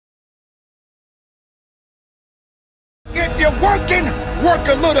you're working, work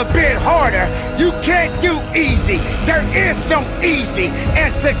a little bit harder. You can't do easy. There is no easy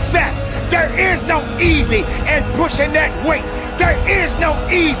in success. There is no easy in pushing that weight. There is no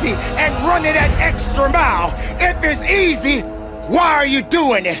easy in running that extra mile. If it's easy, why are you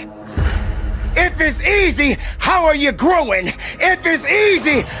doing it? If it's easy, how are you growing? If it's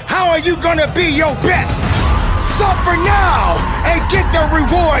easy, how are you gonna be your best? Suffer now and get the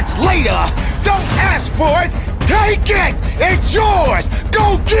rewards later. Don't ask for it, take it. It's yours.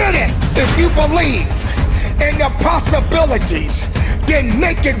 Go get it. If you believe in the possibilities, then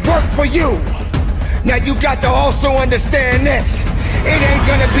make it work for you. Now you got to also understand this. It ain't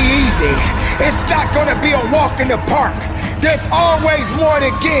gonna be easy. It's not gonna be a walk in the park. There's always more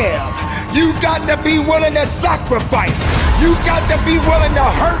to give. You got to be willing to sacrifice. You got to be willing to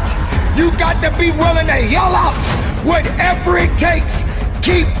hurt. You got to be willing to yell out. Whatever it takes,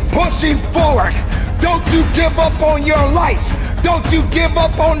 keep pushing forward. Don't you give up on your life. Don't you give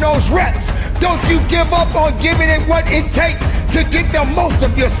up on those reps. Don't you give up on giving it what it takes to get the most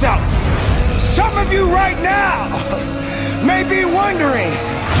of yourself. Some of you right now may be wondering,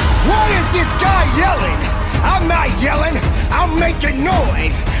 what is this guy yelling? I'm not yelling, I'm making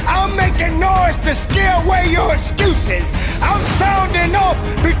noise. I'm making noise to scare away your excuses. I'm sounding off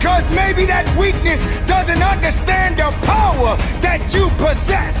because maybe that weakness doesn't understand the power that you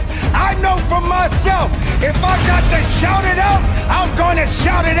possess. I know for myself, if I got to shout it out, I'm gonna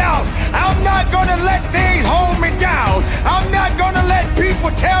shout it out. I'm not gonna let things hold me down. I'm not gonna let people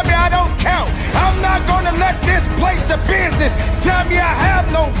tell me I don't count. I'm not gonna let this place of business tell me I have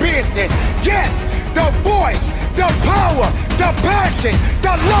no business. Yes, the voice, the power, the passion,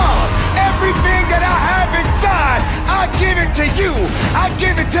 the love, everything that I have inside, I give it to you. I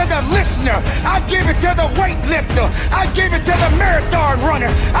give it to the listener. I give it to the weightlifter. I give it to the marathon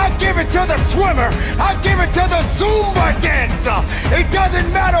runner. I give it to the swimmer. I give it to the Zumba dancer. It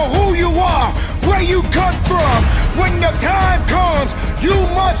doesn't matter who you are, where you come from. When the time comes, you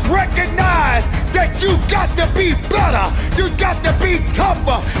must recognize that you got to be better. You got to be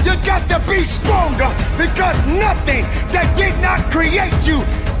tougher. You got to be stronger, because nothing that did not create you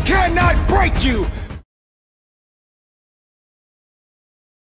cannot break you.